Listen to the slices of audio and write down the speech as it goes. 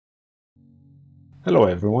Hello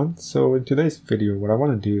everyone, so in today's video what I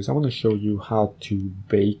want to do is I want to show you how to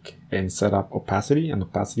bake and set up an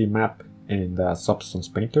opacity map in the Substance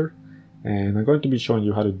Painter, and I'm going to be showing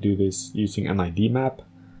you how to do this using an ID map.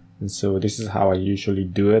 And so this is how I usually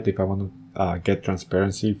do it if I want to get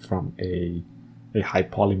transparency from a high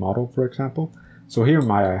poly model, for example. So here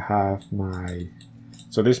I have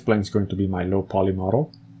so this plane is going to be my low poly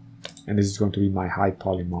model and this is going to be my high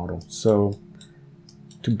poly model. So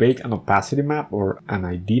to bake an opacity map or an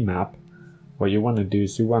ID map, what you want to do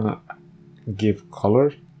is you want to give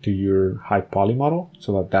color to your high poly model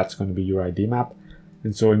so that's going to be your ID map.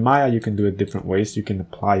 And so in Maya you can do it different ways. You can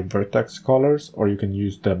apply vertex colors or you can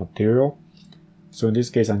use the material. So in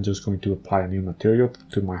this case I'm just going to apply a new material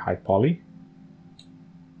to my high poly.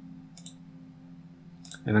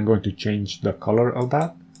 And I'm going to change the color of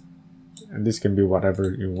that. And this can be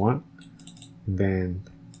whatever you want. And then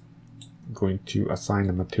going to assign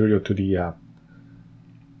the material to the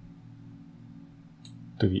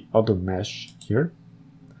other mesh here.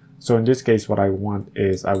 So in this case what I want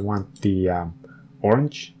is I want the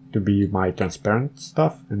orange to be my transparent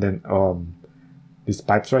stuff, and then these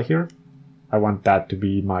pipes right here, I want that to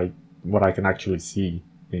be what I can actually see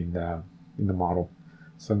in the model.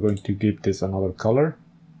 So I'm going to give this another color.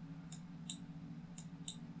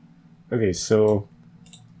 Okay, so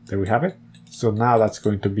there we have it. So now that's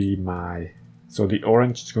going to be so the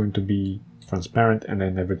orange is going to be transparent and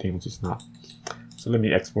then everything else is not. So let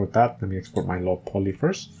me export that. Let me export my low poly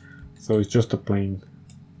first. So it's just a plain,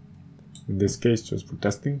 in this case, just for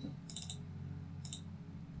testing.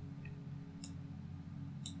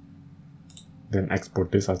 Then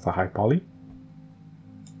export this as the high poly.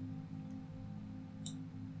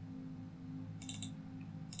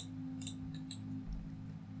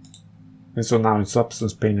 And so now in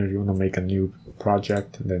Substance Painter you want to make a new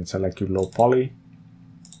project and then select your low poly.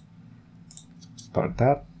 Start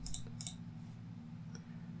that.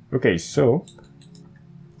 Okay, so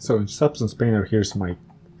in Substance Painter here's my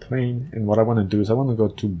plane, and what I want to do is I want to go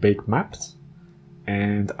to Bake Maps,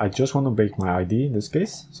 and I just want to bake my ID in this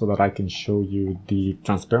case so that I can show you the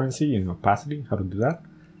transparency and opacity, how to do that.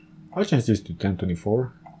 I'll change this to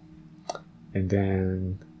 1024, and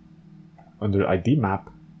then under ID map,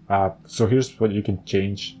 so here's what you can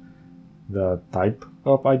change the type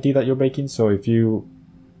of ID that you're baking. So if you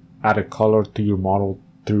add a color to your model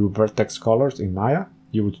through vertex colors in Maya,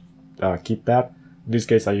 you would keep that. In this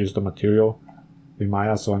case I use the material in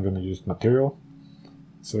Maya, so I'm going to use material.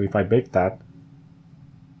 So if I bake that,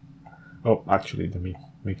 actually let me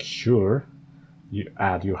make sure you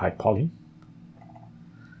add your high poly.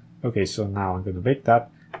 Okay, so now I'm going to bake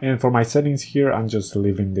that, and for my settings here I'm just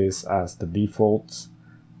leaving this as the defaults.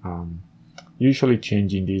 Usually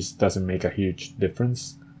changing these doesn't make a huge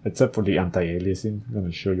difference, except for the anti-aliasing. I'm going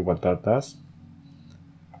to show you what that does.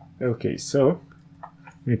 Okay, so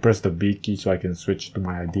let me press the B key so I can switch to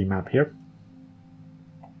my ID map here.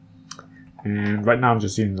 And right now I'm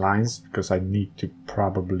just seeing lines because I need to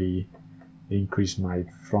probably increase my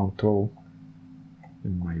frontal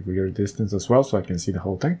and my rear distance as well so I can see the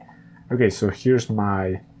whole thing. Okay, so here's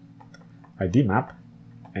my ID map,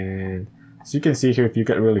 and so you can see here, if you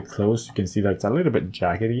get really close, you can see that it's a little bit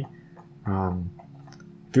jaggedy.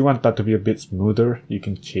 If you want that to be a bit smoother, you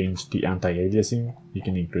can change the anti-aliasing. You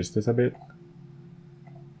can increase this a bit.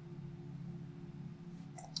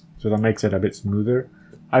 So that makes it a bit smoother.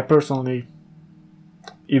 I personally,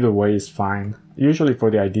 either way is fine. Usually for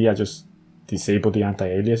the ID, I just disable the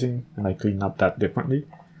anti-aliasing and I clean up that differently.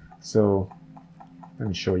 So let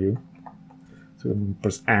me show you. So I'm going to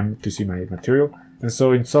press M to see my material. And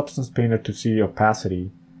so in Substance Painter, to see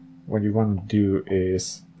opacity, what you want to do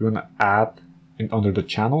is you want to add, under the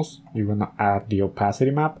channels, you want to add the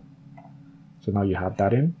opacity map. So now you have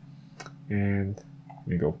that in. And let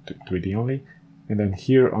me go to 3D only. And then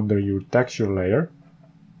here under your texture layer,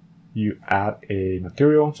 you add a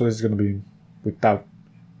material. So this is going to be without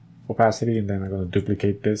opacity, and then I'm going to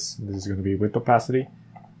duplicate this. This is going to be with opacity.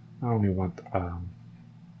 I only want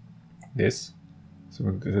this. So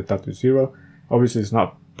I'm going to set that to 0. Obviously it's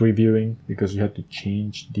not previewing because you have to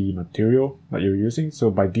change the material that you're using. So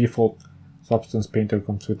by default, Substance Painter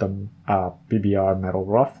comes with a PBR metal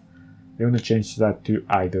rough. You want to change that to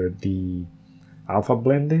either the alpha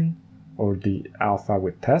blending or the alpha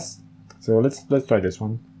with test. So let's try this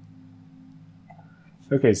one.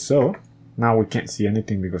 Okay, so now we can't see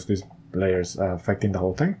anything because this layer is affecting the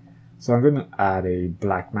whole thing. So I'm going to add a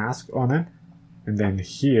black mask on it, and then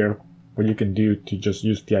here what you can do to just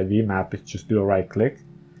use the ID map is just do a right click,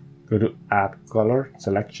 go to add color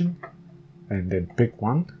selection, and then pick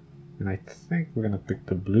one. And I think we're gonna pick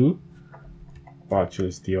the blue. Well, actually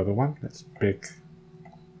it's the other one. Let's pick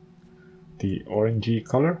the orangey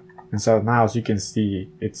color. And so now, as you can see,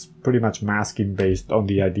 it's pretty much masking based on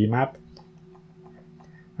the ID map.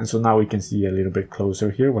 And so now we can see a little bit closer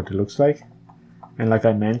here what it looks like. And like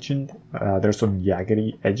I mentioned, there's some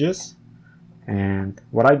jaggedy edges. And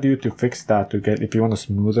what I do to fix that, to get, if you want a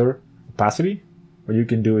smoother opacity, what you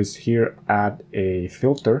can do is here add a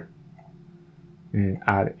filter and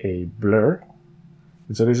add a blur.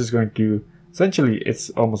 And so this is going to, essentially it's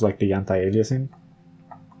almost like the anti-aliasing.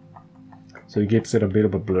 So it gives it a bit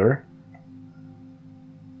of a blur,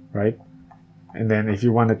 right? And then if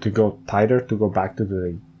you wanted to go tighter, to go back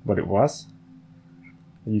to what it was,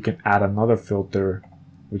 you can add another filter,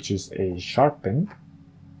 which is a sharpen.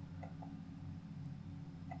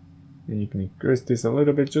 And you can increase this a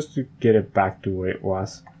little bit just to get it back to where it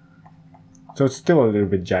was. So it's still a little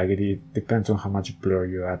bit jaggedy. It depends on how much blur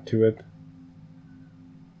you add to it.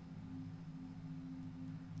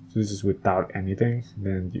 So this is without anything.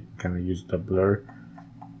 Then you can kind of use the blur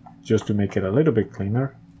just to make it a little bit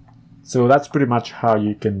cleaner. So that's pretty much how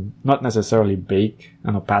you can not necessarily bake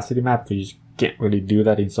an opacity map, because you can't really do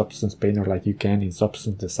that in Substance Painter like you can in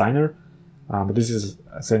Substance Designer. But this is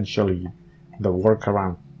essentially the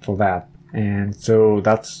workaround for that. And so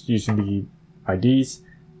that's using the IDs.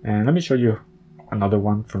 And let me show you another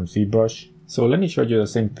one from ZBrush. So let me show you the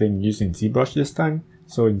same thing using ZBrush this time.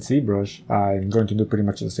 So in ZBrush, I'm going to do pretty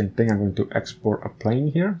much the same thing. I'm going to export a plane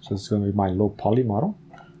here. So it's going to be my low poly model.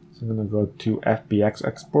 So I'm going to go to FBX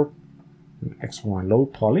export and export my low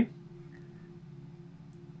poly.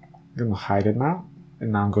 I'm going to hide it now.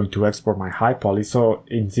 And now I'm going to export my high poly. So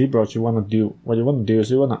in ZBrush, what you want to do is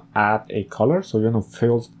you want to add a color. So you want to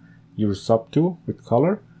fill your subtool with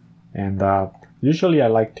color. And usually I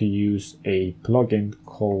like to use a plugin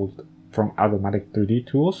called from Automatic 3D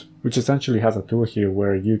Tools, which essentially has a tool here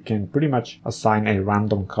where you can pretty much assign a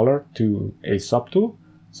random color to a subtool.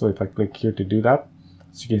 So if I click here to do that,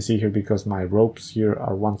 as you can see here, because my ropes here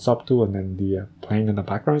are one subtool and then the plane in the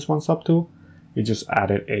background is one subtool, it just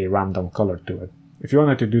added a random color to it. If you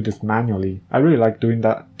wanted to do this manually, I really like doing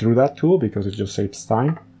that through that tool because it just saves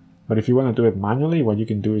time. But if you want to do it manually, what you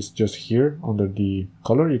can do is just here under the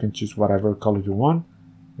color, you can choose whatever color you want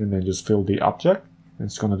and then just fill the object.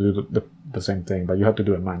 It's going to do the same thing, but you have to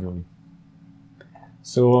do it manually.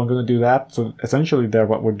 So I'm going to do that. So essentially there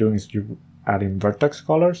what we're doing is you adding vertex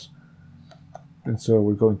colors. And so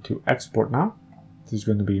we're going to export now. This is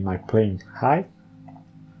going to be my plane high.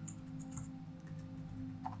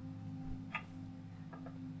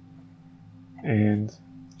 And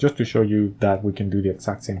just to show you that we can do the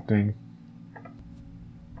exact same thing.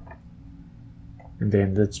 And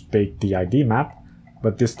then let's bake the ID map.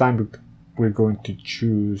 But this time we're going to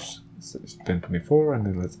choose 1024 and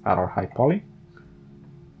then let's add our high poly.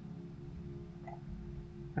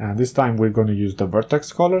 And this time we're going to use the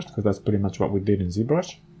vertex colors because that's pretty much what we did in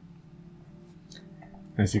ZBrush.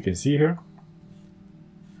 As you can see here,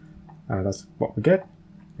 that's what we get.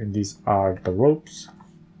 And these are the ropes.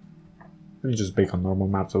 Let me just bake a normal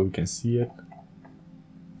map so we can see it.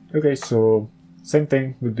 Okay, so same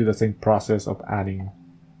thing, we'll do the same process of adding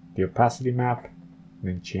the opacity map and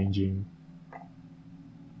then changing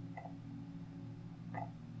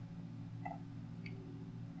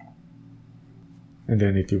and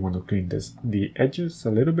then if you want to clean the edges a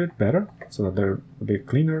little bit better so that they're a bit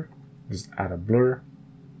cleaner, just add a blur.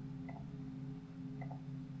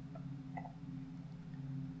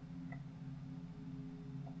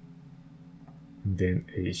 And then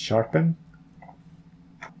a sharpen.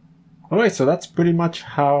 Alright, so that's pretty much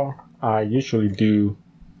how I usually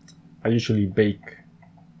bake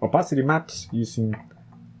opacity maps using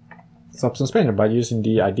Substance Painter by using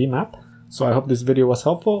the ID map. So I hope this video was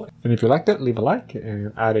helpful, and if you liked it, leave a like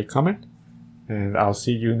and add a comment, and I'll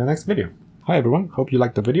see you in the next video. Hi everyone, hope you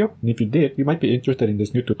liked the video, and if you did, you might be interested in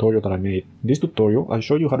this new tutorial that I made. In this tutorial, I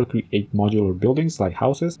show you how to create modular buildings like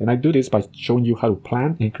houses, and I do this by showing you how to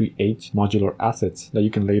plan and create modular assets that you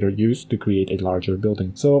can later use to create a larger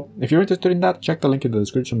building. So if you're interested in that, check the link in the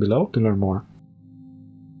description below to learn more.